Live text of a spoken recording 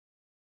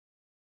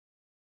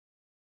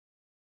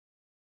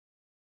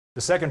The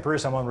second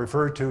person I'm going to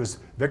refer to is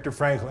Viktor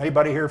Frankl.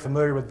 Anybody here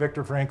familiar with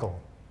Viktor Frankl?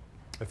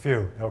 A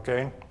few,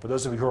 okay? For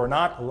those of you who are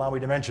not, allow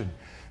me to mention,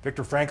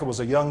 Viktor Frankl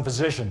was a young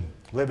physician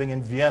living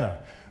in Vienna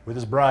with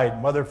his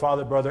bride, mother,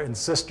 father, brother, and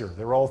sister.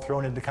 They were all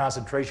thrown into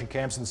concentration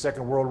camps in the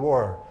Second World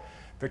War.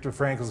 Viktor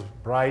Frankl's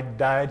bride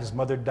died, his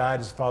mother died,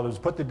 his father was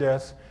put to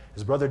death,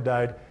 his brother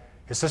died,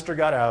 his sister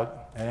got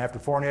out, and after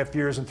 4.5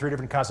 years in 3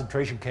 different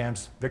concentration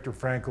camps, Viktor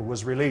Frankl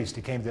was released.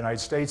 He came to the United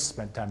States,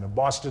 spent time in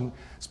Boston,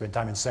 spent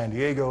time in San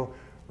Diego,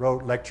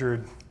 wrote,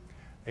 lectured,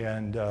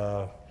 and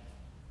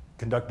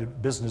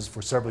conducted business for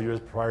several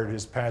years prior to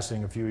his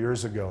passing a few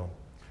years ago.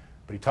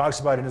 But he talks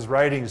about in his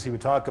writings, he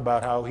would talk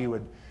about how he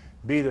would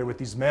be there with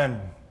these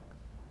men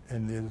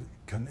in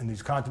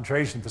these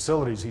concentration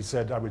facilities. He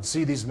said, I would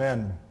see these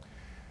men,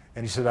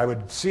 and he said, I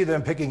would see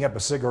them picking up a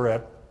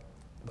cigarette.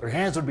 Their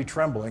hands would be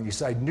trembling. He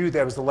said, I knew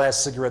that was the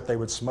last cigarette they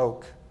would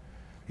smoke.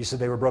 He said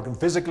they were broken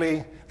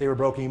physically, they were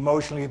broken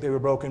emotionally, they were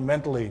broken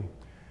mentally.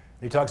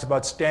 And he talks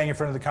about standing in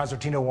front of the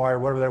concertina wire,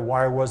 whatever that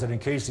wire was that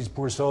encased these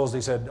poor souls.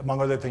 They said, among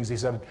other things, he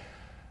said,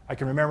 I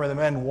can remember the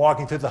men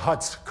walking through the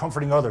huts,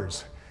 comforting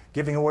others,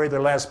 giving away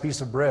their last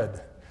piece of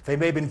bread. They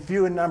may have been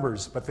few in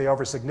numbers, but they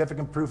offer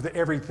significant proof that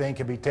everything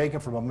can be taken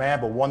from a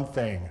man but one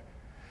thing.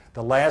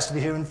 The last of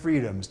the human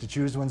freedoms, to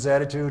choose one's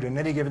attitude in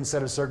any given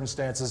set of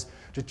circumstances,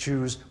 to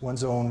choose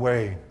one's own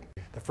way.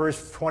 The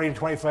first 20 to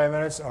 25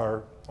 minutes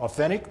are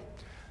authentic,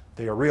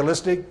 they are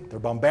realistic, they're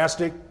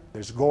bombastic,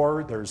 there's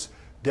gore, there's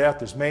death,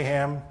 there's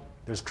mayhem,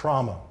 there's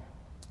trauma.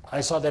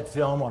 I saw that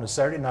film on a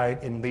Saturday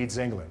night in Leeds,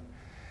 England.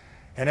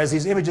 And as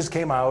these images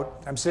came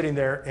out, I'm sitting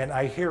there and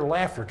I hear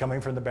laughter coming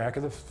from the back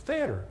of the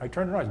theater. I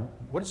turned around,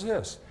 what is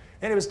this?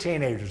 And it was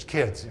teenagers,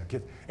 kids,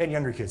 and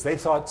younger kids. They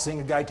thought seeing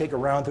a guy take a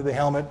round through the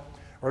helmet,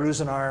 or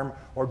lose an arm,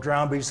 or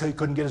drown because he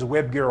couldn't get his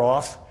web gear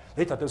off,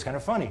 they thought that was kind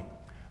of funny.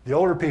 The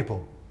older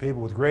people, people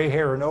with gray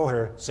hair or no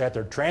hair, sat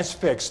there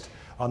transfixed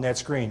on that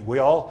screen. We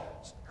all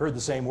heard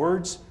the same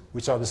words, we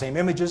saw the same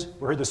images,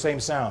 we heard the same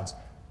sounds.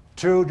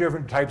 2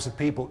 different types of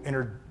people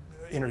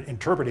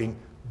interpreting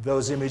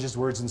those images,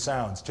 words, and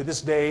sounds. To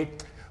this day,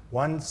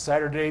 one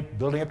Saturday,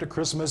 building up to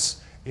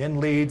Christmas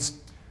in Leeds,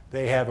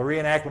 they have a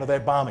reenactment of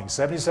that bombing.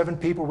 77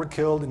 people were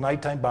killed in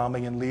nighttime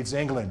bombing in Leeds,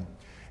 England.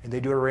 And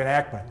they do a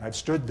reenactment. I've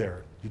stood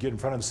there. You get in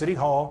front of the City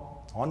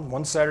Hall on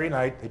one Saturday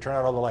night, they turn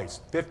out all the lights.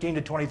 15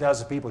 to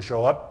 20,000 people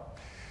show up,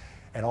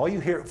 and all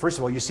you hear, first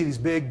of all, you see these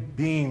big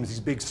beams,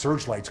 these big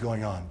searchlights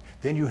going on.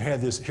 Then you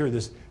have hear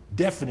this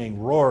deafening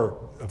roar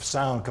of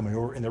sound coming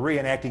over, and the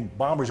reenacting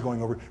bombers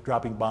going over,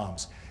 dropping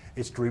bombs.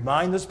 It's to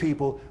remind those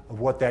people of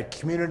what that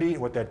community,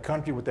 what that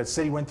country, what that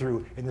city went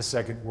through in the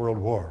Second World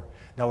War.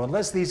 Now,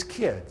 unless these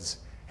kids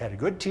had a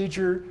good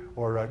teacher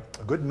or a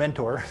good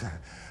mentor,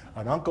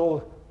 an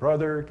uncle,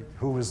 brother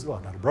who was, well,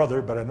 not a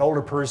brother, but an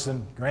older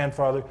person,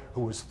 grandfather, who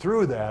was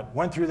through that,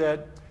 went through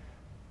that,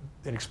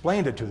 and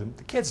explained it to them.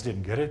 The kids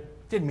didn't get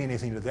it. Didn't mean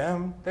anything to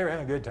them. They were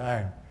having a good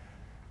time.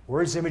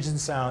 Words, images, and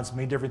sounds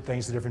mean different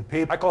things to different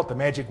people. I call it the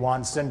magic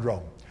wand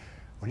syndrome.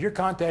 When you're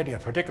contacting a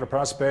particular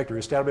prospect or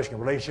establishing a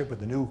relationship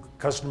with a new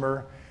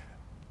customer,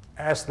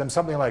 ask them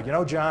something like, you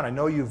know, John, I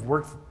know you've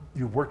worked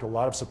with a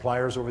lot of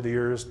suppliers over the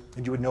years,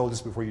 and you would know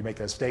this before you make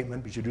that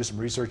statement, but you do some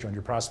research on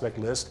your prospect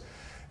list.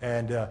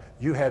 And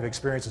you have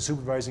experience in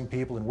supervising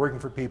people and working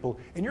for people.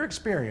 In your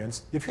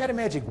experience, if you had a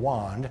magic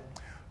wand,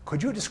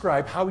 could you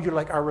describe how would you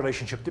like our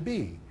relationship to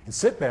be? And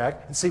sit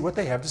back and see what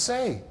they have to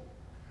say.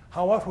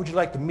 How often would you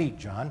like to meet,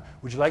 John?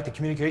 Would you like the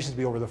communications to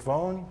be over the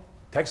phone,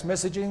 text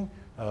messaging,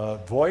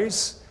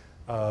 voice?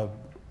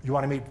 You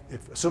want to meet,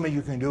 assuming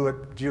you can do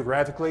it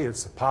geographically,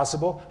 it's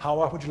possible. How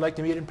often would you like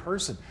to meet in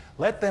person?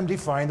 Let them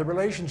define the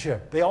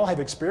relationship. They all have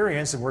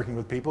experience in working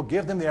with people.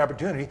 Give them the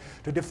opportunity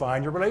to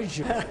define your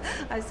relationship.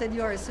 I said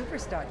you are a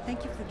superstar.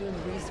 Thank you for doing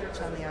the research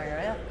on the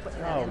IRF.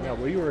 Oh, no,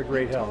 well, you were a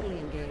great help. Totally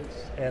engaged.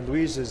 And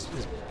Louise is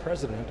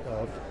president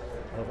of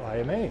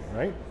IMA,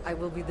 right? I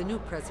will be the new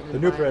president. The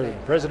new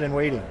president, president in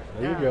waiting.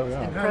 There you go.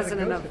 Yeah. And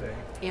president of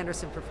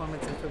Anderson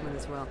Performance Improvement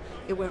as well.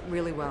 It went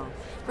really well.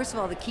 First of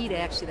all, the key to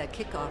actually that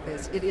kickoff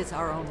is it is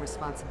our own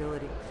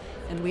responsibility,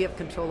 and we have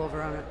control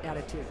over our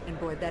attitude. And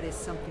boy, that is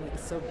something that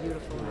is so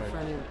beautiful in the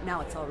front end. Now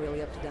it's all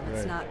really up to them.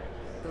 It's not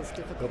those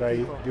difficult people.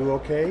 Did I do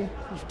okay?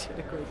 You did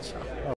a great job.